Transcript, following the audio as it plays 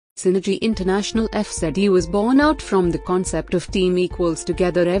Synergy International FZE was born out from the concept of team equals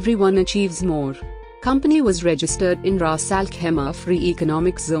together everyone achieves more. Company was registered in RAK Free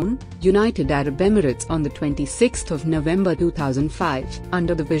Economic Zone, United Arab Emirates on the 26th of November 2005,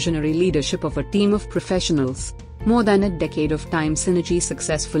 under the visionary leadership of a team of professionals. More than a decade of time, Synergy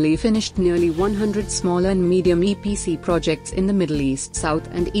successfully finished nearly 100 small and medium EPC projects in the Middle East, South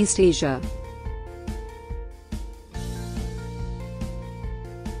and East Asia.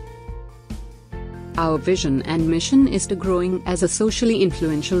 Our vision and mission is to growing as a socially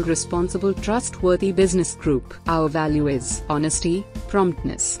influential, responsible, trustworthy business group. Our value is honesty,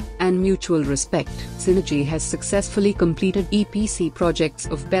 promptness, and mutual respect. Synergy has successfully completed EPC projects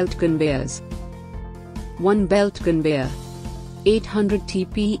of belt conveyors. 1 belt conveyor, 800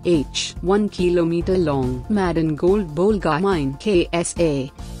 TPH, 1 kilometer long, Madan Gold Bolga Mine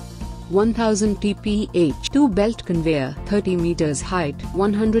KSA. 1000 TPH, 2 belt conveyor, 30 meters height,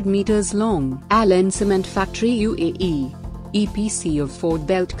 100 meters long, Al Cement Factory UAE. EPC of 4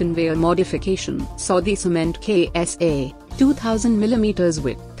 belt conveyor modification, Saudi Cement KSA, 2000 millimeters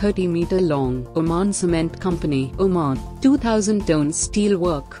width, 30 meter long, Oman Cement Company Oman, 2000 tons steel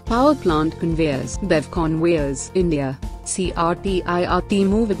work, power plant conveyors, Bev Conveyors India. CRTIRT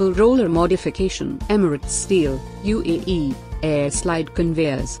movable roller modification, Emirates Steel UAE. Air slide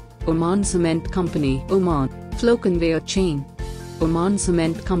conveyors, Oman Cement Company Oman. Flow conveyor chain, Oman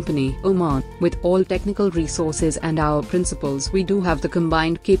Cement Company Oman. With all technical resources and our principles, we do have the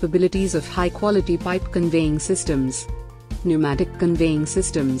combined capabilities of high-quality pipe conveying systems. Pneumatic conveying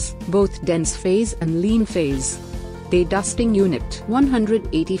systems, both dense phase and lean phase. Day dusting unit,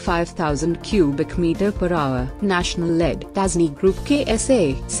 185,000 cubic meter per hour. National Lead Tasni Group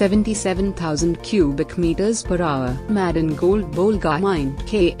KSA, 77,000 cubic meters per hour. Madan Gold Bolga Mine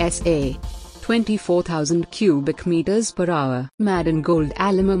KSA, 24,000 cubic meters per hour. Madan Gold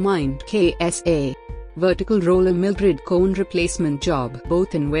Aluminium Mine KSA. Vertical roller mill grid cone replacement job,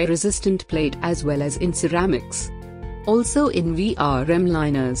 both in wear-resistant plate as well as in ceramics. Also in VRM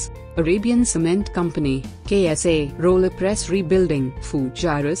liners, Arabian Cement Company, KSA, roller press rebuilding,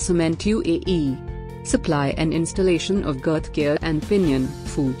 Fujairah Cement UAE. Supply and installation of girth gear and pinion,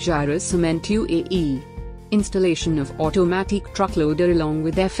 Fujairah Cement UAE. Installation of automatic truck loader along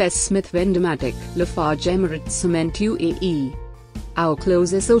with FS Smith Vendomatic, Lafarge Emirates Cement UAE. Our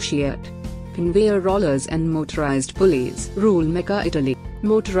close associate. Conveyor rollers and motorized pulleys, Rule Mecca Italy.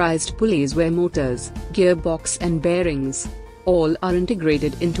 Motorized pulleys where motors, gearbox and bearings, all are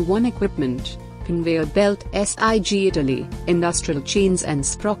integrated into one equipment. Conveyor belt SIG Italy. Industrial chains and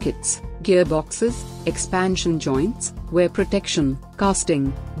sprockets, gearboxes, expansion joints, wear protection,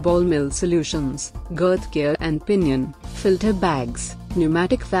 casting, ball mill solutions, girth gear and pinion, filter bags,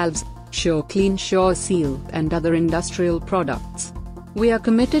 pneumatic valves, Sure Clean Sure Seal and other industrial products. We are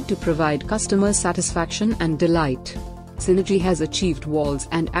committed to provide customer satisfaction and delight. Synergy has achieved walls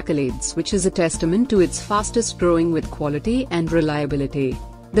and accolades, which is a testament to its fastest growing with quality and reliability.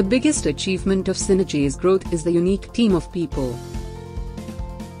 The biggest achievement of Synergy's growth is the unique team of people.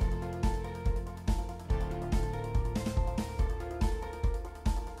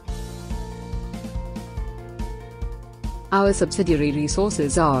 Our subsidiary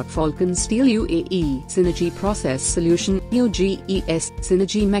resources are Falcon Steel UAE, Synergy Process Solution UGES,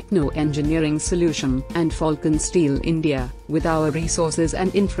 Synergy Mechno Engineering Solution, and Falcon Steel India. With our resources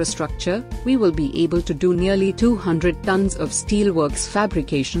and infrastructure, we will be able to do nearly 200 tons of steelworks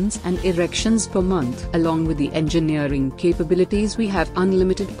fabrications and erections per month. Along with the engineering capabilities, we have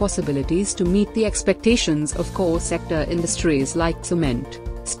unlimited possibilities to meet the expectations of core sector industries like cement,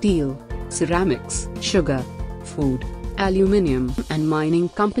 steel, ceramics, sugar, food, aluminium, and mining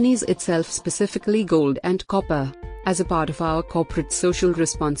companies itself, specifically gold and copper. As a part of our corporate social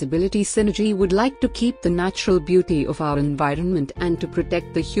responsibility, Synergy would like to keep the natural beauty of our environment and to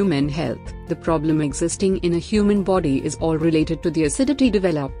protect the human health. The problem existing in a human body is all related to the acidity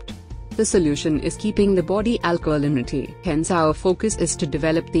developed. The solution is keeping the body alkalinity. Hence our focus is to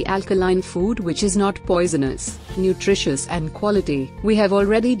develop the alkaline food which is not poisonous, nutritious and quality. We have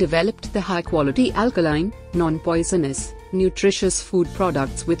already developed the high quality alkaline, non-poisonous, nutritious food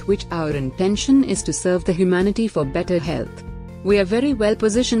products with which our intention is to serve the humanity for better health. We are very well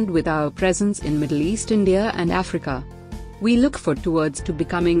positioned with our presence in Middle East, India and Africa. We look forward towards to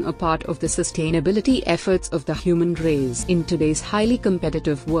becoming a part of the sustainability efforts of the human race in today's highly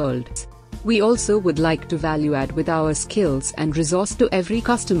competitive world. We also would like to value add with our skills and resource to every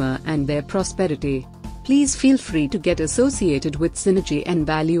customer and their prosperity. Please feel free to get associated with Synergy and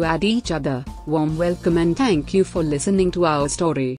value add each other. Warm welcome and thank you for listening to our story.